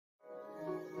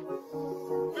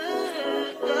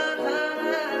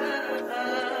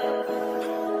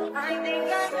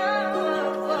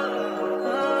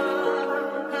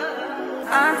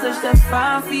search that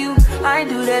fine for you. I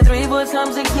do that 3-4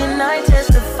 times again. I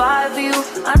testify for you.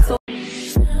 I told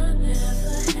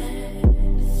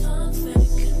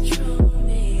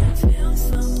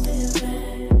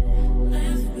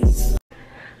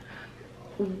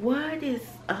what is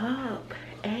up,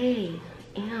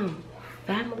 AM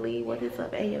family? What is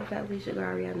up, AM family? It's your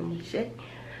girl Ariana Miche,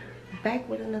 back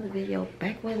with another video,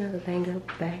 back with another banger,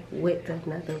 back with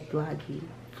another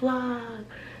vlog.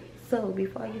 So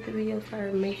before I get the video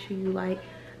started, make sure you like,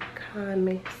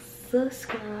 comment,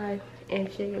 subscribe, and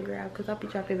share your girl, because I'll be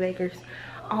dropping bangers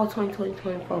all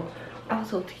 2024.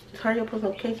 Also turn your post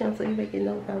notifications so you may get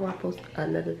notified when I post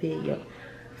another video.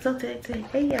 So today,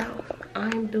 hey y'all,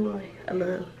 I'm doing a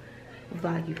little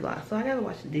vlog. So I gotta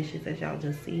wash the dishes, as y'all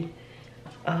just see.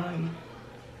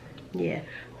 Yeah,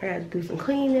 I gotta do some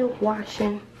cleaning,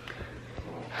 washing.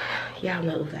 Y'all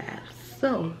know the vibes.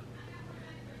 So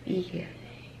yeah.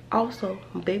 Also,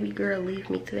 baby girl leave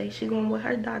me today. She going with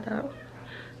her dada.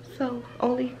 So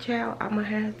only child I'ma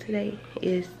have today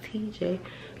is TJ.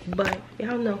 But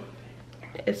y'all know,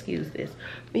 excuse this.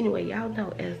 But anyway, y'all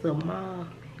know as a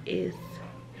mom, it's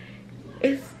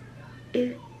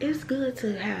good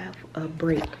to have a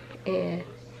break, and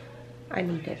I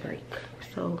need that break.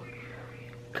 So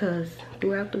cause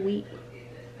throughout the week,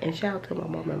 and shout out to my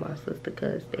mom and my sister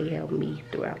because they help me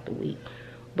throughout the week,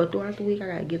 but throughout the week I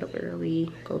gotta get up early,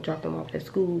 go drop them off at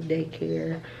school,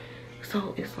 daycare.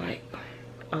 So it's like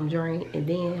I'm drained, and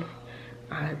then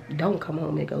I don't come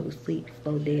home and go to sleep.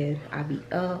 So then I be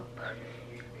up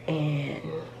and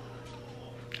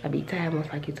I be tired once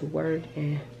I get to work,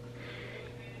 and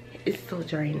it's so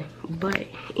draining. But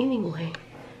anyway,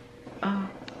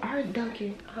 our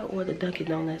Dunkin', I ordered Dunkin'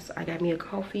 Donuts. I got me a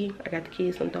coffee. I got the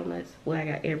kids some donuts. Well, I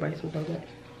got everybody some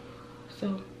donuts.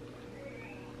 So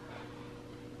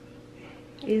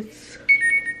it's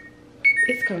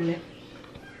coming.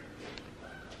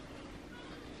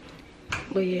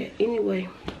 But yeah, anyway,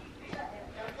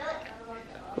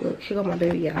 look, here go my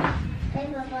baby, y'all. Hey,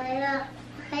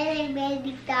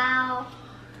 baby doll.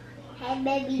 Hey,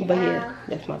 baby doll. But yeah,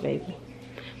 that's my baby.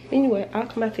 Anyway, I'll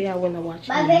come back to y'all when I watch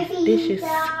these dishes.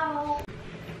 Doll.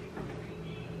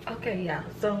 Okay, y'all.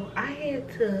 So I had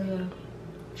to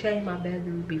change my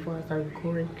battery before I started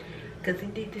recording, because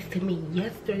it did this to me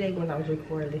yesterday when I was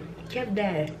recording. It kept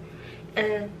dying.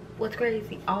 And what's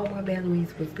crazy, all my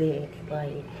batteries was dead.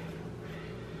 Like,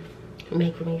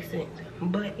 making any sense.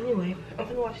 But anyway, I'm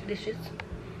gonna wash the dishes.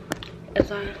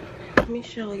 Let me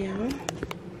show y'all.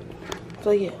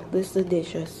 So yeah, this is the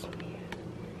dishes.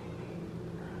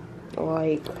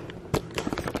 Like,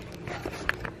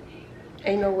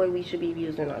 ain't no way we should be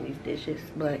using all these dishes,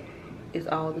 but it's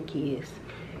all the kids.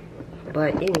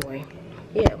 But anyway,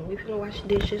 yeah, we finna wash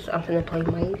the dishes. I'm finna play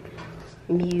my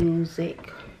music.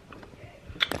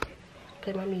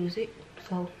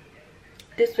 So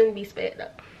this finna be sped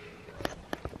up.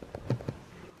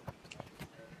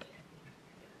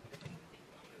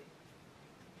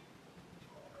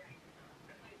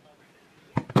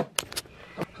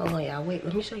 Hold on, y'all. Wait,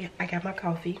 let me show you. I got my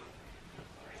coffee.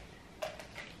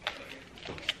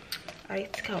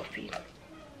 Iced coffee.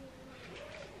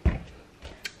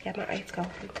 Got my iced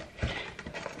coffee.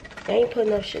 I ain't put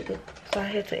enough sugar, so I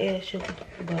had to add sugar.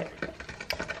 But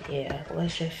yeah,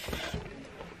 let's just.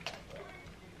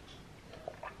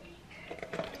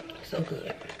 So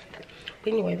good.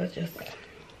 But anyway, let's just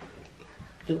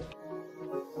do it.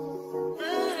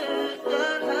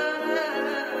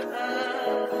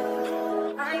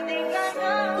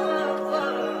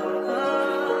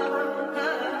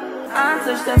 I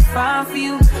search that fine for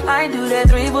you. I do that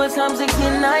 3-4 times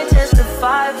again. I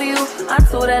testify for you. I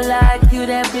told her like you,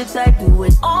 that bitch, I do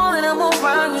it all, and I'm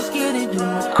around, you're scared to do.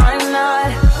 I'm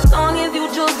not. As long as you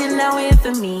joking now in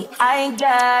for me, I ain't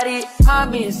got it.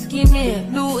 I've been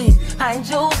scheming, looting, I ain't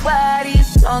your body.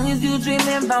 As long as you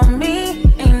dreaming about me,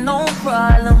 ain't no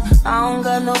problem. I don't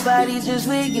got nobody just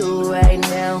with you right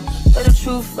now. But the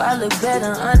truth, I look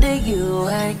better under you.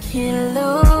 I can't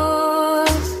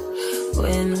lose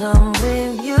when I'm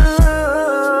with you.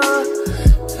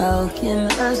 How can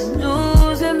us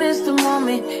lose and miss the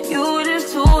moment? You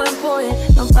just too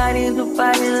important. Nobody do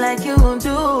body like you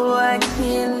do. I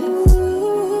can't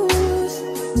lose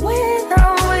when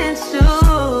I'm with you.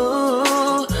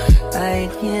 I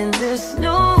can't just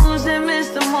lose and miss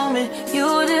the moment.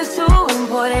 You just too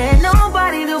important.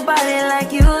 Nobody do body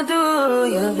like you do.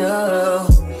 You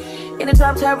do. In the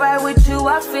top tier right with you,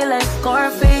 I feel like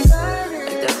Scarface.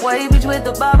 White bitch with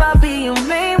the bob, I'll be your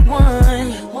main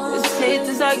one. Let's take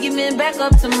this argument back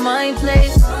up to my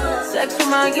place. Sex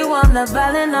remind you I'm not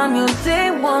violent, I'm your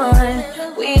day one.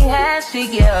 We had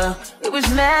shit, yeah. It was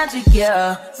magic,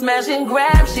 yeah. Smash and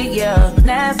grab shit, yeah.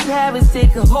 Nasty habits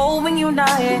take a hold when you're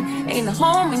not here. Ain't a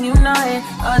home when you're not here.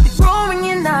 Hard to grow when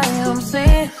you're not here. I'm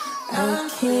saying I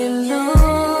can't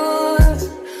lose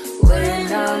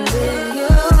when I'm with you.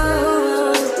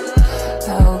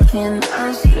 How can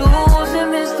I snooze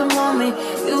and miss the moment?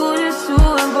 You just too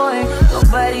important.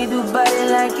 Nobody do body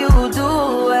like you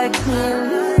do. I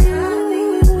can't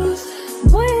lose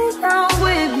when I'm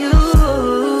with you.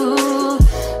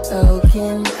 How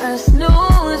can I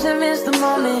snooze and miss the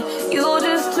moment? You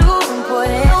just too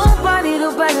important. Nobody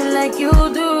do body like you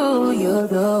do. You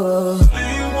do.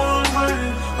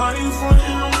 Are you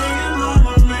frontin' on me and I'm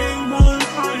the main one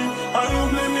crying? Are you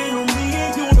blaming on me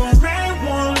and you the main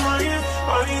one lying?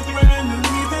 Are you threatening to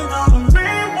leave and I'm the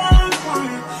main one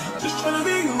crying? Just tryna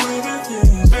be your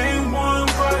everything, main one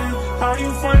crying. Are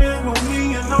you fighting on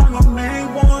me and I'm the main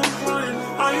one crying?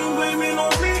 Are you blaming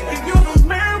on me and you the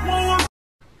main one?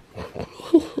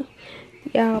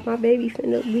 Y'all, my baby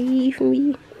finna leave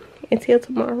me until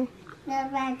tomorrow.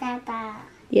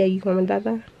 Yeah, you coming,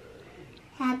 Dada?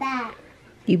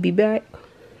 You be back?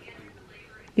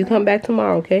 You come back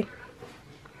tomorrow, okay?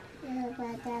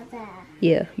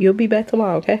 Yeah, you'll be back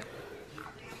tomorrow, okay?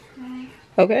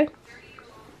 Okay?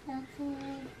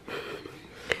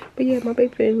 But yeah, my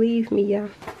baby finna leave me, y'all.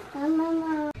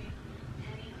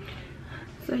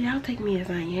 So y'all take me as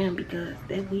I am because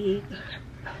that wig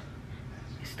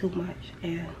is too much.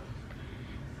 And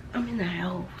I'm in the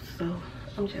house, so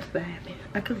I'm just vibing.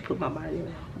 I couldn't put my body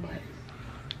on, but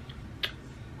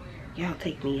y'all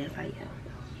take me as I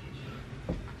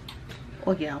am.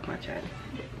 Or get off my channel.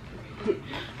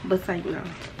 But like no.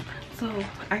 So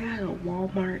I got a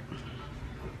Walmart.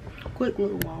 Quick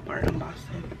little Walmart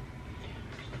unboxing.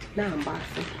 Not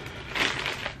unboxing.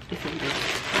 It's in there.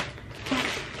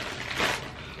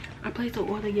 I placed an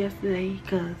order yesterday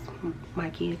because my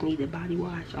kids needed body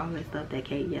wash, all that stuff that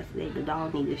came yesterday. The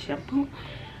dog needed shampoo,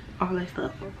 all that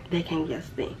stuff that came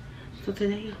yesterday. So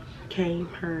today came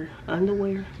her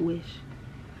underwear, which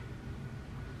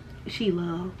she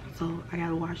loved, so I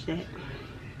gotta wash that.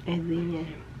 And then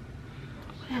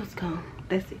what else come?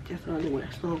 That's it, just underwear.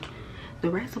 So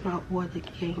the rest of my order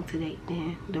came today.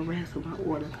 Then the rest of my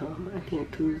order come I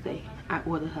think Tuesday. I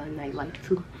ordered her night like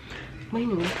 2. But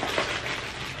anyway,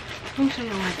 let me show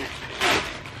y'all what I got.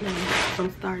 Now I'm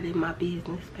starting my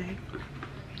business back.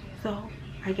 So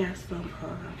I got some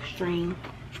string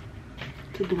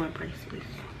to do my bracelets.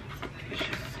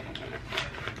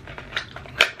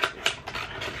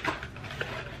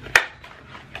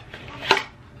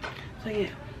 So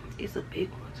yeah, it's a big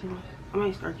one too. I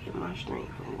might start getting my string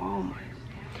from Walmart.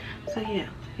 So yeah,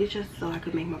 it's just so I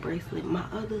could make my bracelet. My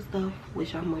other stuff,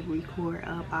 which I'm gonna record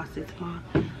I'll say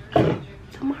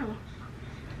tomorrow.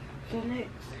 So next,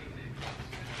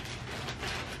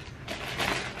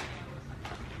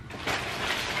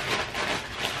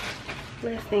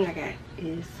 last thing I got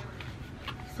is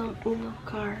some Uno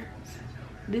cards.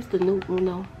 This the new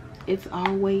Uno. It's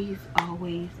always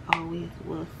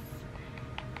was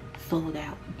sold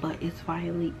out, but it's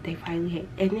they finally had,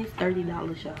 and it's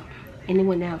 $30, y'all, and it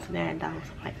went down to $9. I'm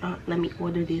like, let me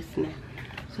order this now.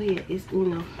 So yeah, it's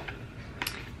Uno.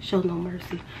 Show no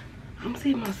mercy. I'm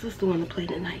seeing my sister want to play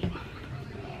tonight.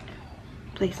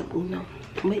 Play some Uno.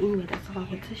 But anyway, that's all I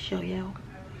want to show y'all.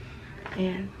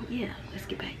 And yeah, let's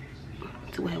get back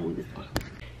to what we was doing.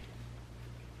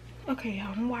 Okay,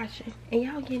 y'all, I'm watching, and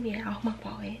y'all give me out my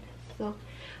forehead. So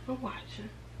I'm watching.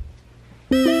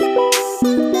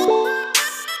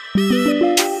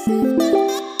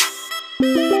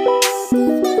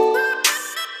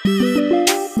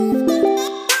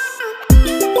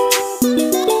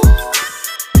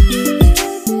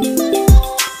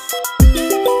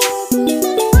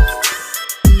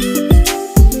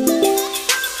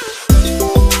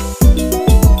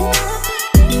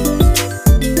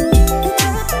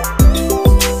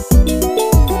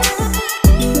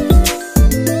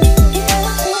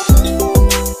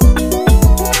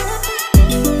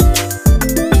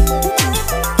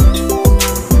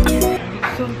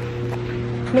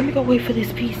 Let me go wait for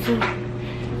this pizza,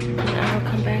 and I'll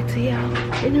come back to y'all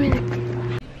in a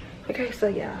minute. Okay, so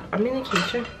y'all, I'm in the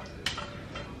kitchen,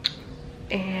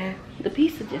 and the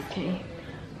pizza just came.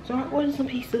 So I ordered some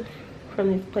pizza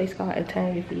from this place called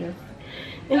Italian Fiesta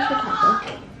in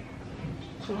Chicago.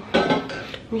 So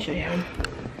let me show y'all.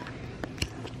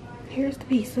 Here's the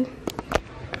pizza.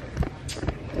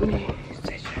 Let me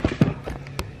set you.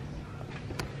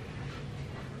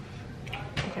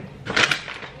 Okay.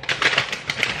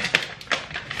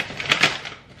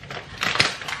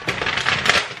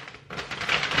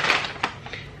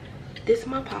 This is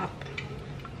my pop.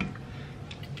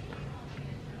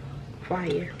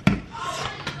 fire.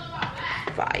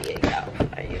 Fire, y'all.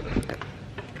 Fire.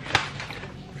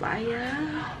 Fire.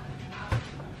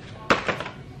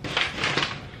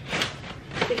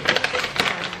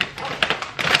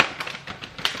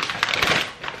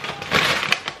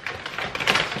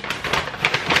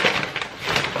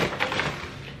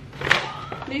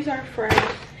 These are fries,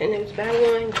 and it was buy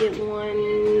one, get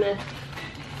one.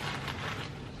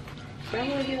 Buy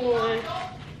one, get one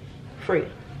free.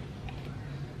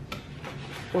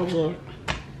 For one.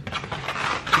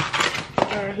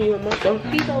 Alright, here are my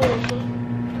Doritos.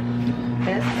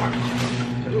 That's hard.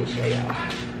 Let me show y'all.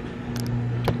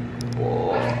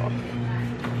 Whoa.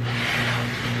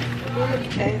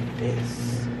 Look at this.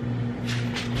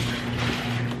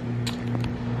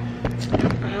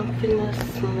 I'm finna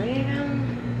slam.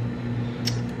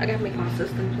 I gotta make my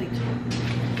sister a plate too.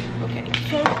 Okay,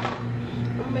 so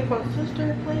I'm gonna make my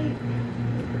sister a plate.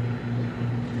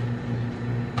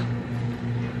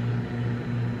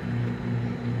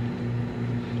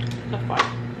 That's fine.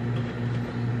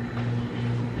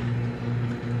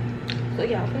 So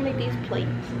yeah, I'm gonna make these plates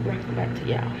and bring them back to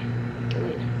y'all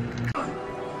later.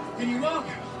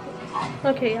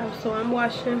 Okay, y'all, so I'm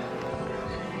washing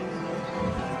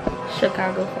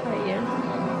Chicago Fire.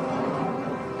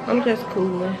 I'm just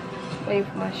cooling, waiting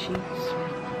for my sheets.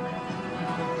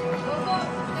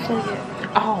 So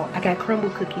yeah. Oh, I got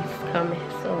crumble cookies coming,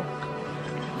 so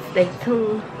stay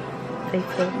tuned. Stay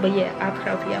tuned. But yeah, I'll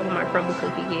talk to y'all with my crumble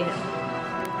cookie again.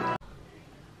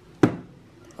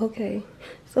 Okay,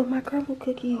 so my crumble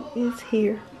cookie is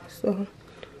here. So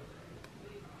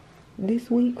this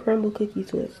week crumble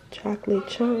cookies was chocolate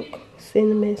chunk,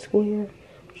 cinnamon square,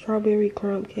 strawberry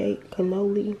crumb cake,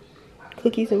 cannoli,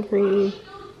 cookies and cream,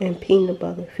 and peanut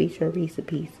butter featuring Reese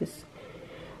Pieces.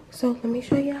 So let me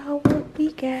show y'all what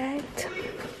we got.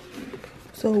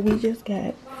 So we just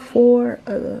got 4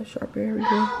 of the strawberry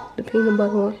one, the peanut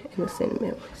butter one, and the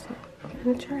cinnamon one. So I'm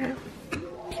gonna try it.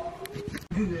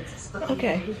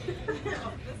 Okay.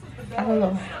 I don't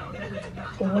know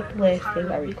what the last thing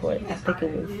I recorded. I think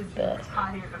it was the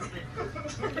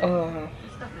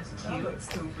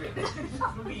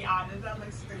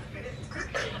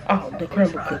the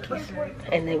crumble cookies,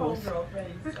 and they was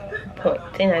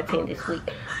 10 out of 10 this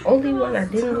week. Only one I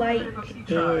didn't like is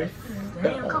the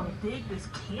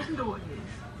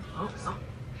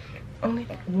only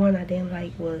one I didn't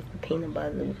like was the peanut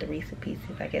butter with the Reese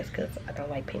Pieces. I guess because I don't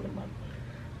like peanut butter.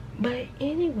 But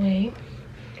anyway,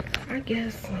 I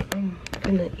guess I'm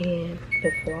gonna end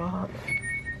the vlog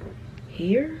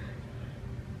here,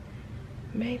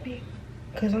 maybe,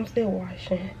 because I'm still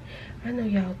washing. I know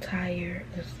y'all tired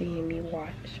of seeing me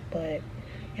wash, but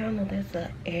y'all know that's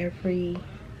a every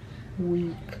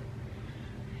week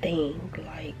thing.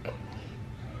 Like,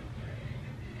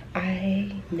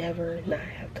 I never not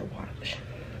have to wash,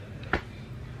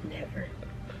 never.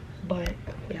 But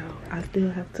y'all, I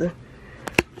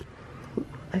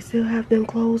still have them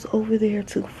clothes over there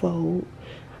to fold.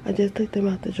 I just took them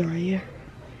out the dryer.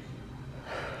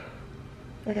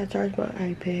 I gotta charge my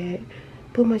iPad,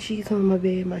 put my sheets on my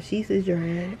bed. My sheets is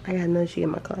drying. I got another sheet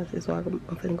in my closet, so I'm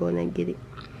finna go in there and get it.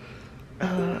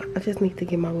 I just need to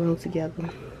get my room together.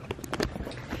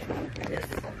 I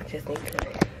just need to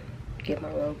get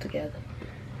my room together.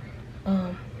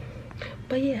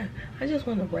 But yeah, I just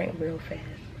want to rant real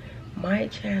fast. My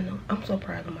channel, I'm so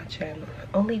proud of my channel.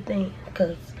 Only thing,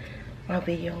 because my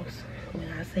videos, when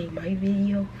I say my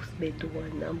videos been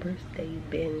doing numbers,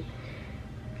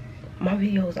 my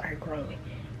videos are growing,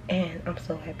 and I'm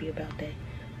so happy about that.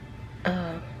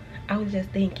 I was just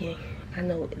thinking, I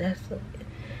know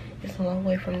it's a long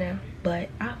way from now, but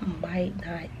I might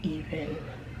not even,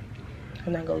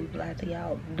 I'm not gonna lie to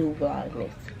y'all, do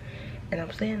Vlogmas. And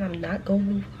I'm saying I'm not gonna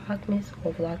do Vlogmas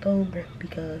or Vlogtober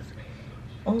because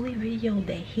only video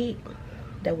that hit,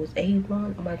 that was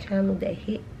A1 on my channel that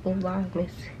hit on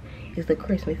Vlogmas is the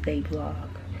Christmas Day vlog.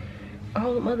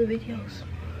 All them other videos,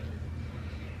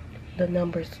 the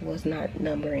numbers was not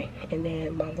numbering. And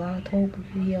then my Vlogtober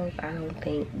videos, I don't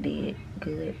think did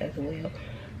good as well.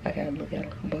 I gotta look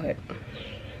at them, but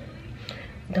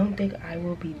don't think I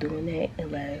will be doing that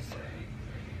unless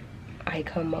I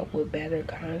come up with better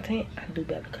content. I do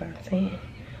better content.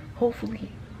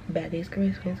 Hopefully by this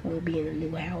Christmas we'll be in a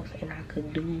new house and I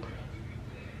could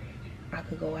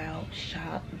go out,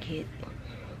 shop, get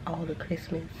all the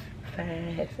Christmas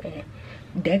finds and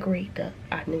decorate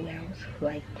our new house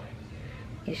like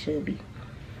it should be.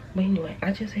 But anyway,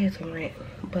 I just had some rant.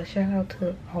 But shout out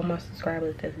to all my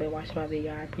subscribers that's been watching my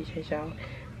video. I appreciate y'all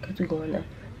because we're going up.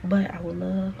 But I would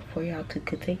love for y'all to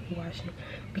continue watching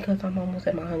because I'm almost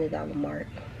at my $100 mark.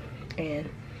 And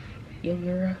your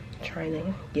girl trying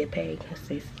to get paid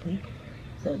consistently.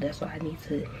 So that's why I need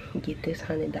to get this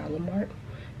 $100 mark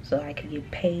so I can get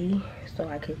paid, so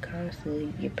I could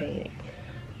constantly get paid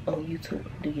on YouTube.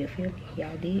 Do you feel me?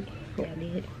 Y'all did? Y'all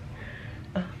did?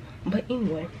 But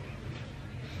anyway,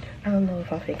 I don't know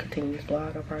if I'm finna continue this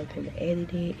vlog. I'm probably finna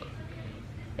edit it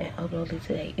and upload it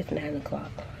today. It's 9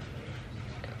 o'clock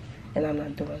and I'm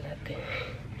not doing nothing.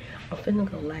 I'm finna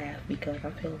go live because I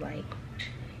feel like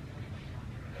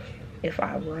if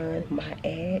I run my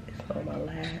ads on my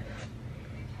live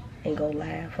and go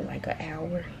live for like an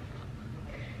hour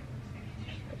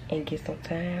and get some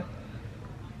time,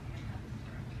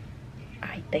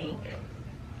 I think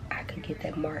I could get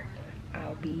that mark.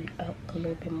 I'll be up a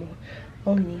little bit more.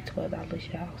 Only need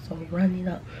 $12, y'all. So run it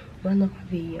up. Run up my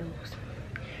videos.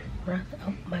 Run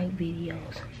up my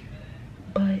videos.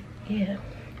 But yeah.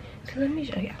 So let me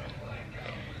show y'all.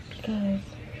 Because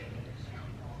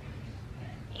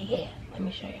yeah, let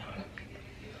me show y'all.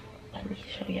 Let me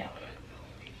show y'all.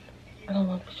 I don't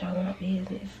want to put y'all in my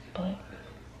business, but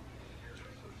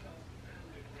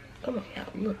come on,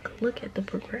 y'all. Look at the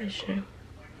progression.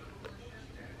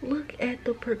 Look at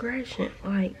the progression.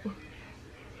 Like,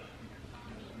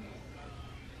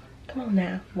 come on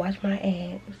now. Watch my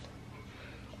ads.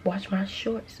 Watch my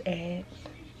shorts ads.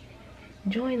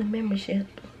 Join the membership.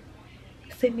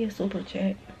 Send me a super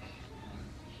chat.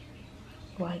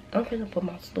 Like, I'm finna put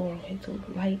my store on it too.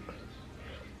 Like,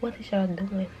 what is y'all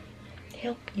doing?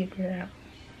 Help your girl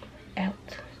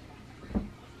out.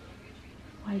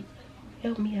 Like,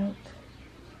 help me out.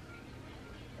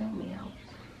 Help me out.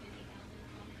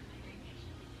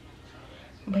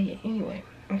 But yeah, anyway,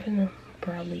 I'm finna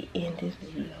probably end this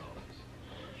video.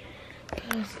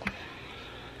 Because,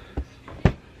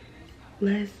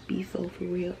 let's be so for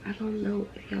real. I don't know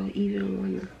if y'all even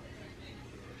wanna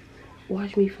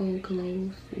watch me fold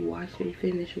clothes, watch me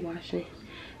finish washing.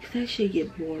 Cause that shit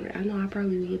get boring. I know I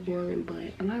probably get boring,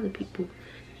 but a lot of people,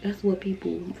 that's what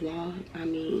people vlog. I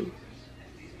mean,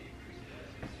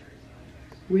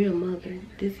 real mother,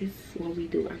 this is what we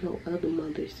do. I know other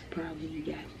mothers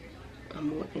probably are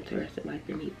more interested like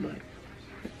me, but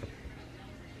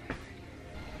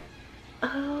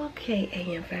okay,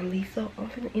 AM family. So I'm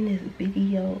gonna end this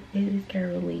video. It is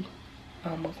currently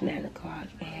almost 9 o'clock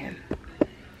and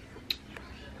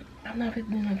I'm not gonna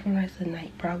do nothing for the rest of the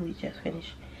night. Probably just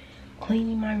finish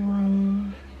cleaning my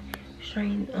room,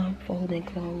 straightening up, folding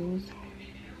clothes.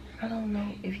 I don't know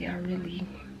if y'all really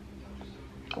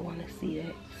want to see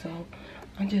that, so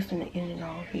I'm just gonna end it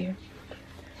all here.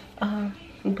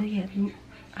 But yeah,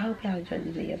 I hope y'all enjoyed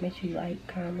the video. Make sure you like,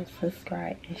 comment,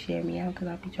 subscribe, and share me out because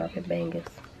I'll be dropping bangers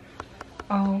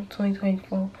all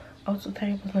 2024. Also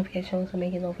turn post notifications to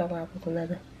make it know if I post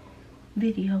another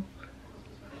video.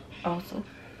 Also,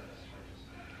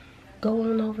 go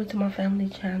on over to my family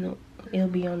channel. It'll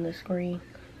be on the screen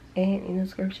and in the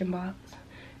description box.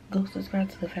 Go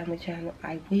subscribe to the family channel.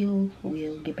 I will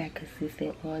get back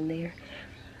consistent on there.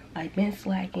 I've been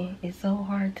slacking. It's so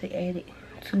hard to edit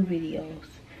 2 videos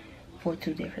for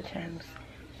 2 different channels.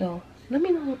 So let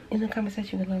me know in the comment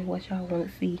section below what y'all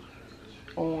want to see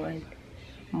on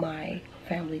my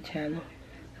family channel.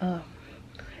 I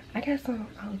got some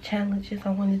challenges I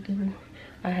want to do.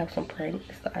 I have some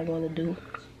pranks that I want to do.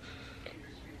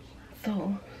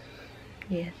 So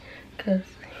yeah, cause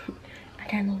I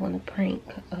kind of want to prank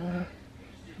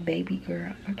baby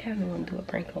girl. I kind of want to do a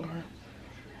prank on her,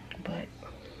 but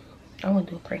I want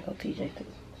to do a prank on TJ too.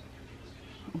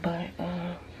 But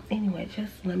anyway,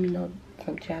 just let me know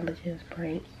some challenges,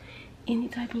 pranks, any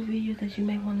type of video that you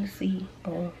may want to see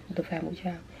on the family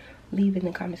channel. Leave in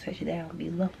the comment section down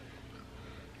below.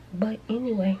 But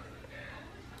anyway,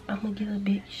 I'm gonna give a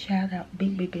big shout out,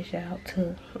 big shout out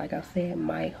to, like I said,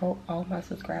 all my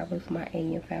subscribers, my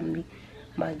AM family,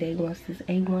 my day one since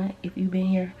A1. If you've been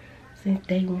here since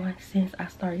day one, since I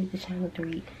started the channel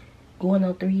going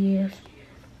on 3 years,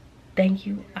 thank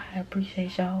you. I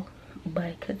appreciate y'all.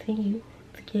 But continue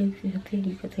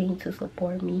to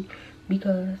support me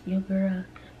because your girl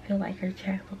feel like her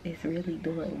channel is really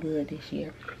doing good this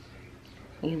year.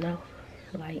 You know,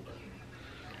 like,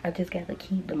 I just gotta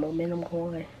keep the momentum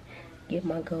going, get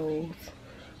my goals,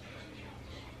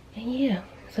 and yeah.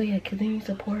 So yeah, continue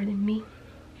supporting me.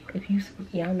 If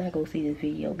y'all not gonna see this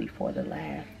video before the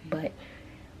live, but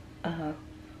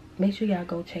make sure y'all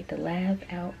go check the live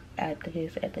out after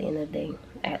this at the end of the day,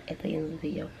 at the end of the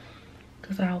video,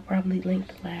 because I'll probably link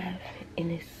the live in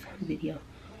this video.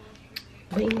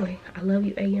 But anyway, I love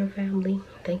you, AM family.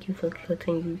 Thank you for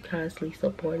continuing constantly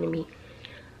supporting me.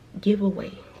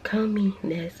 Giveaway coming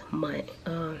next month.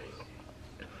 I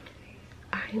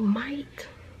might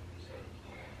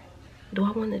Do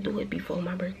I want to do it before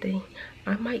my birthday?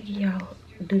 I might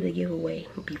do the giveaway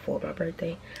before my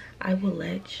birthday. I will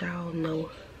let y'all know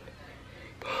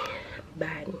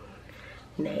by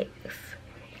next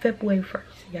February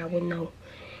 1st. Y'all will know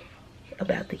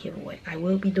about the giveaway. I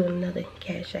will be doing another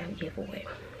Cash App giveaway.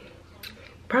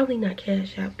 Probably not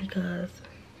Cash App because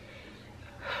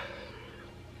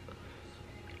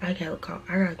I gotta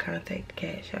contact the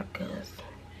Cash App because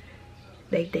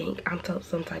they think I'm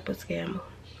some type of scammer.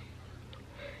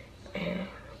 And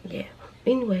yeah.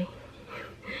 Anyway,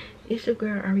 it's your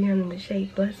girl Ariana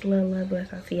Miche. Bless, love,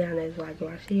 bless. I'll see y'all next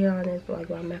vlog. I'll see y'all next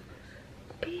vlog.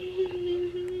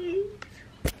 Peace.